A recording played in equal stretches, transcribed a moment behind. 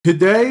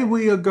Today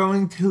we are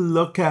going to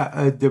look at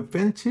a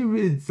Davinci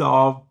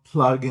Resolve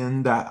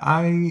plugin that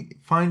I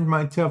find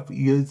myself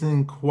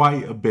using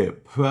quite a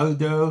bit,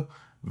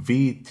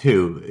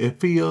 ProtoV2.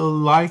 If you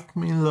like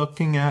me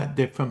looking at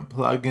different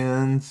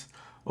plugins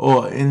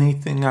or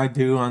anything I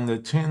do on the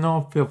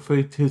channel, feel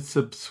free to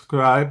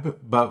subscribe.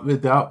 But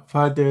without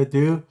further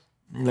ado,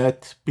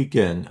 let's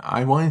begin.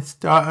 I want to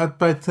start out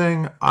by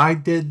saying I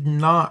did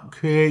not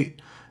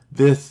create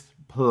this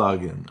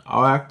plugin.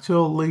 I'll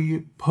actually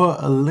put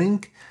a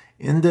link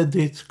in the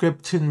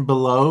description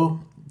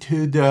below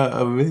to the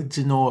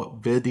original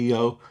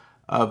video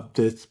of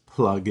this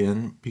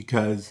plugin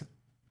because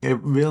it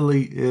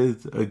really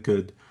is a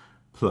good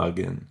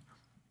plugin.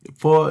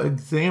 For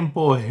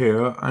example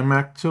here, I'm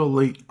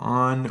actually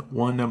on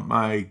one of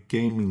my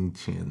gaming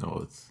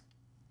channels.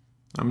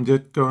 I'm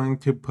just going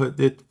to put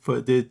this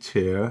footage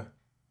here.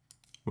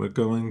 We're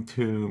going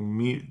to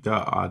mute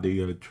the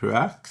audio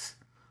tracks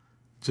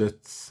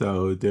just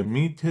so they're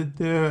muted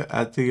there.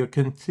 As you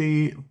can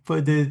see,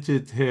 footage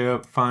is here,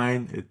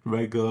 fine, it's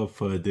regular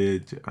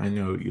footage. I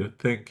know you're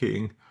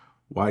thinking,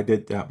 why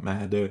did that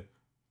matter?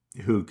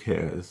 Who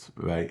cares,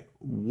 right?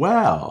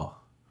 Well,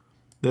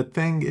 the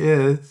thing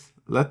is,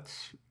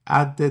 let's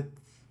add this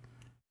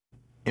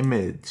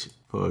image,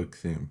 for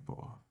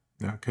example,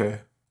 okay?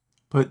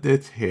 Put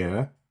this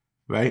here,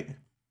 right?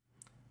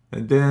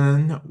 And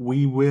then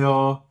we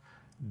will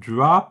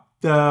drop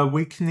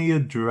we can either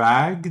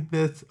drag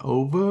this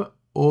over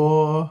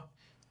or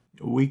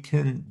we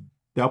can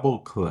double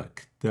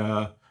click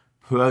the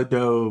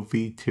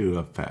ProtoV2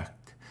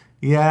 effect.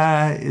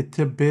 Yeah, it's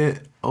a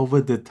bit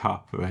over the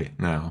top right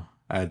now,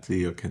 as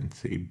you can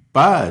see,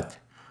 but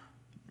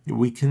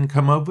we can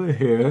come over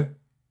here,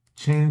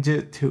 change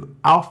it to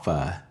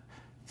alpha.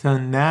 So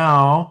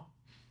now,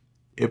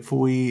 if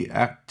we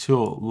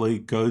actually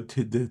go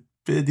to the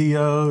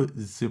video,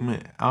 zoom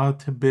it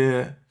out a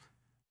bit,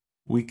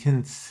 we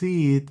can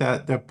see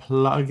that the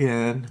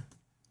plugin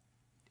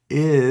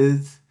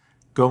is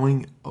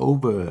going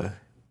over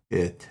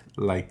it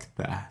like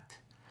that.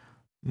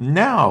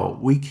 Now,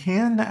 we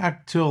can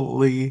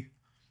actually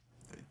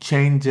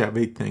change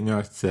everything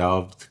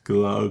ourselves,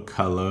 glow,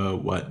 color,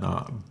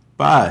 whatnot.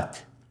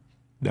 But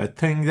the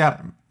thing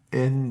that,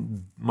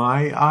 in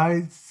my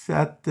eyes,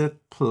 set the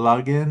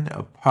plugin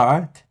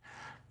apart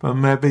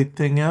from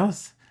everything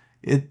else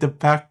is the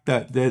fact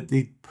that they're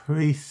the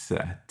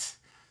presets.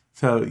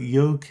 So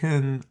you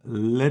can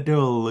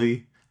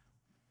literally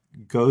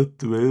go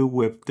through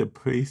with the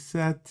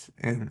presets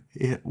and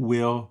it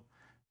will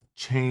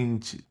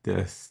change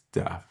the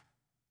stuff.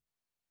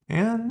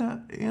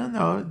 And,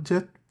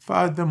 just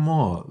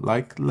furthermore,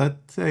 like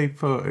let's say,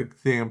 for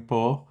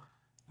example,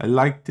 I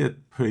like this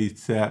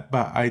preset,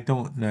 but I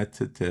don't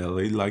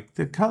necessarily like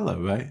the color,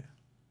 right?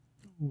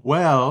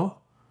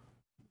 Well,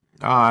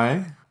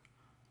 I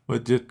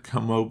would just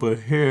come over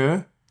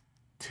here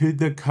to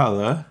the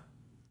color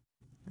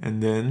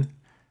and then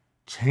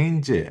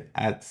change it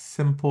as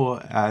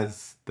simple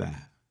as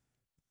that.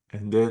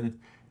 And then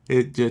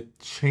it just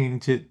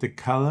changes the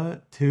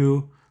color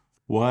to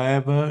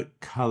whatever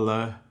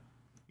color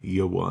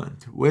you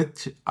want,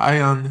 which I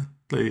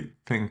honestly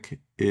think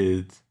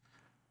is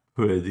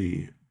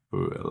pretty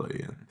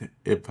brilliant,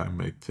 if I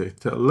may say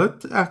so.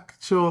 Let's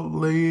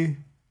actually,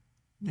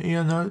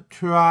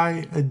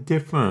 try a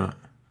different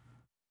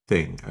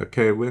thing,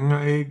 okay? We're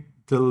gonna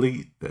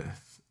delete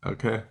this,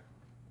 okay?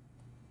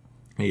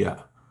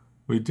 Yeah,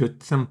 we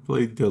just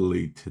simply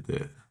deleted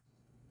it.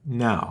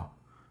 Now,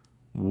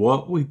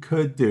 what we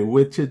could do,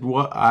 which is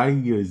what I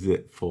use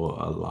it for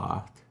a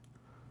lot,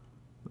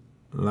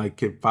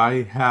 like if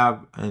I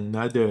have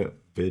another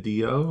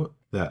video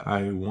that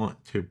I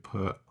want to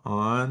put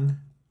on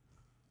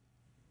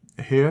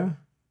here,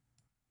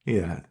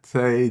 yeah,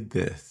 say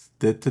this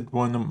is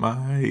one of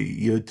my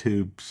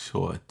YouTube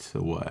shorts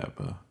or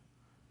whatever,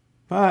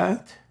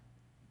 but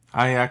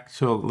I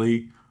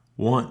actually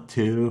want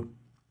to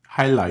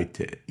highlight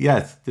it.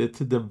 Yes,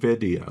 this is a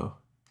video.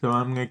 So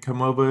I'm going to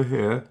come over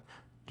here,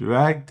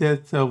 drag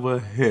this over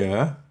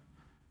here,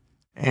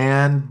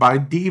 and by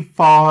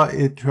default,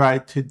 it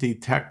tried to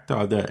detect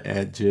all the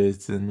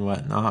edges and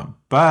whatnot.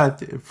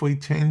 But if we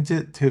change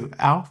it to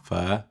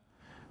alpha,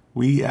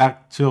 we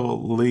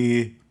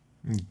actually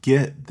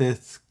get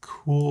this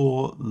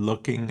cool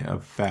looking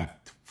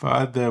effect.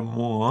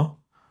 Furthermore,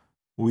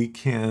 we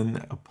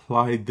can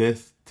apply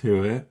this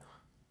to it,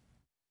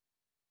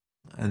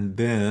 and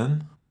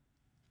then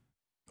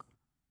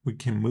we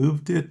can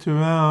move it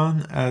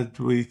around as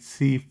we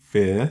see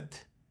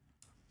fit,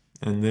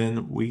 and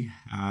then we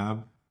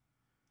have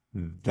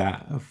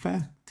that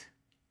effect.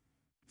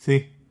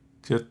 See,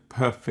 just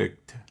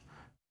perfect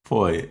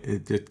for it.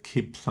 It just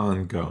keeps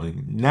on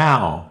going.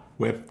 Now,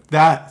 with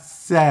that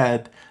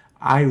said,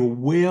 I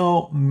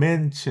will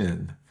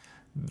mention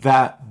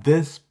that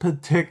this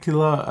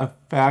particular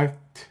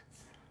effect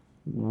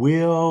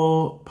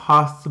will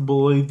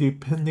possibly,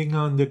 depending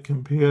on the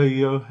computer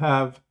you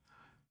have,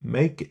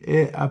 make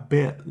it a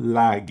bit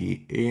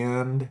laggy,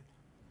 and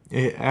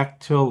it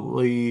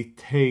actually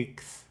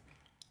takes,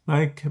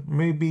 like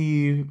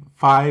maybe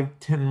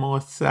 5-10 more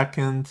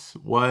seconds,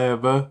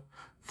 whatever,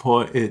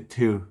 for it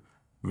to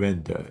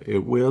render.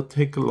 It will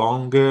take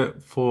longer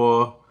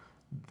for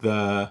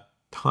the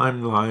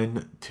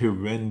timeline to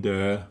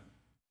render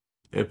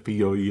if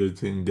you're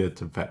using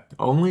this effect.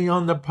 Only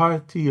on the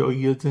part you're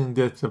using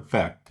this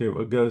effect, it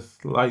will go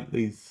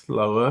slightly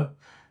slower,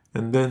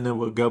 and then it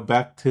will go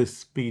back to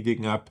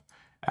speeding up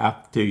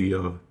after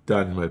you're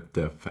done with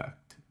the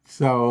effect.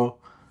 So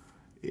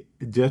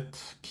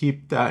just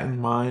keep that in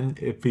mind.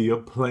 If you're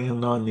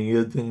planning on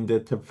using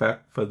this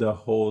effect for the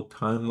whole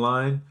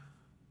timeline,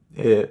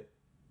 it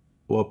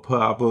will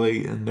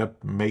probably end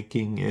up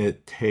making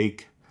it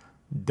take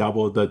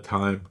double the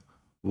time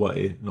what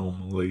it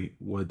normally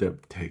would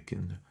have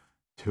taken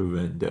to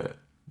render.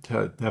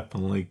 So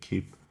definitely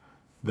keep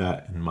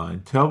that in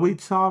mind. So we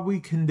saw we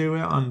can do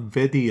it on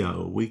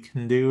video. We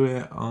can do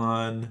it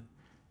on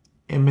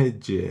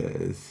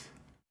images.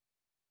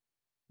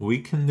 We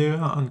can do it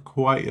on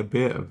quite a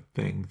bit of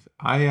things.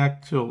 I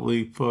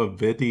actually, for a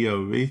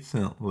video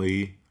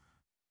recently,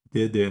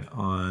 did it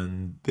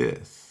on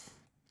this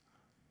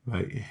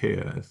right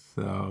here.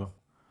 So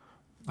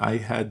I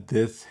had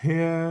this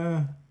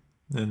here,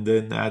 and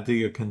then as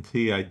you can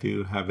see, I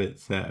do have it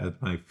set as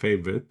my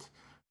favorite.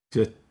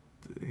 Just,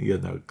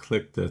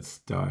 click the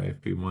star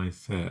if you want to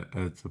set it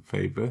as a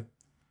favorite.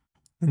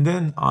 And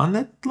then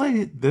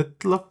honestly,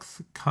 this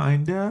looks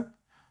kind of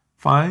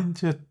fine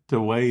just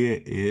the way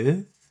it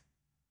is.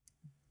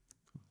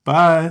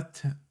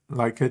 But,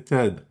 like I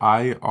said,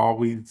 I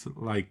always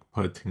like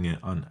putting it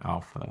on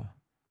alpha.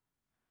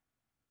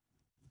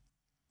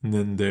 And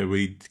then there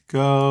we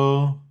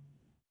go.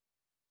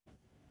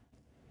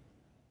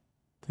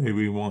 Say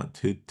we want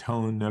to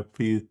tone a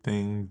few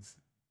things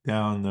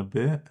down a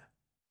bit.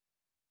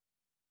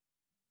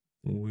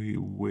 We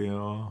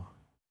will,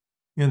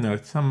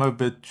 some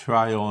of it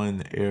trial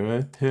and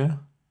error too.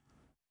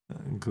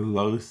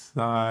 Glow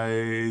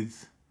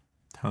size,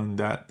 tone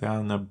that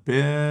down a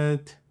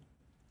bit.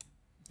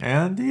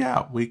 And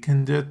yeah, we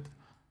can just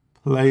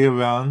play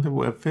around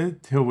with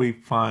it till we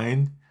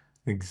find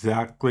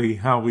exactly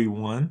how we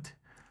want.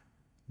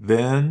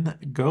 Then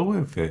go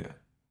with it.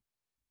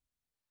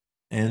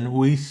 And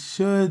we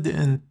should,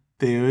 in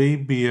theory,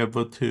 be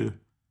able to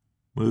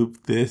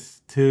move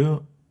this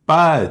too.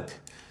 But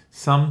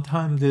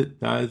sometimes it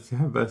does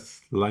have a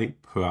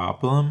slight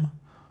problem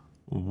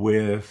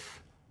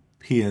with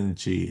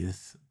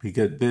PNGs,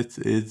 because this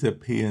is a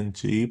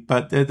PNG,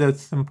 but there's a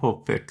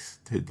simple fix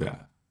to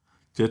that.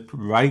 Just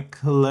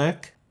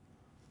right-click,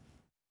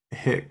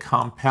 hit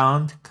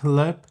compound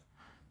clip,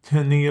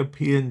 turn your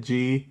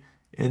PNG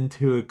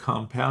into a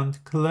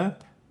compound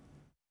clip,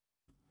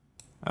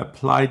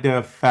 apply the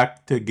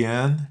effect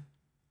again,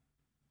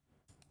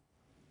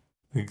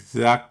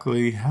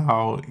 exactly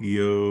how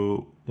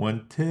you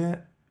want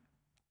it.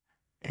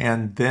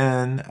 And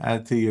then,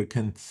 as you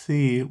can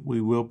see,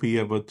 we will be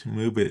able to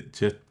move it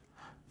just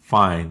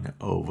fine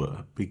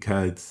over,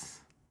 because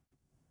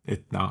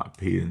it's not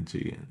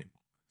PNG anymore.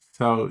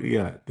 So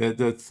yeah, there's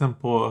a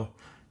simple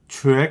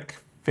trick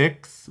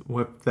fix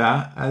with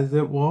that, as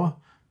it were.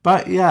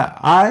 But yeah,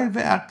 I've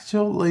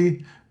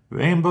actually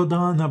rambled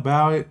on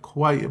about it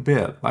quite a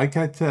bit. Like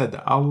I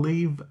said, I'll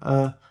leave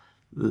a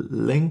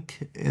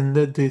link in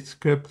the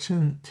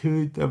description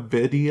to the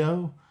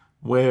video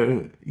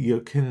where you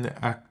can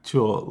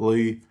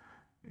actually,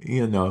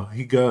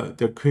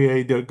 the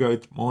creator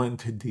goes more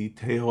into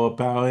detail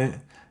about it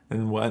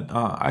and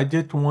whatnot. I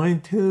just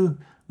wanted to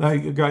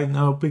let you guys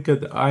know,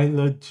 because I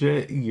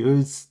legit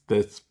use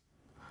this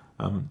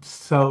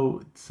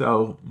so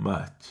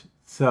much.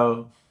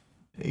 So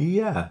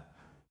yeah,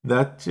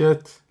 that's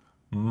just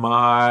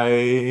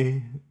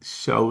my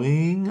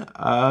showing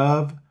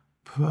of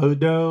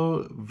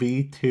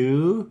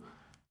ProtoV2.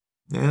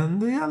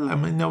 And yeah, let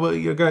me know what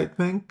you guys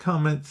think.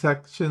 Comment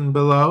section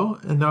below.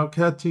 And I'll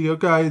catch you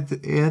guys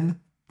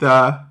in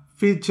the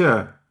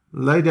future.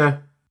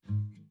 Later.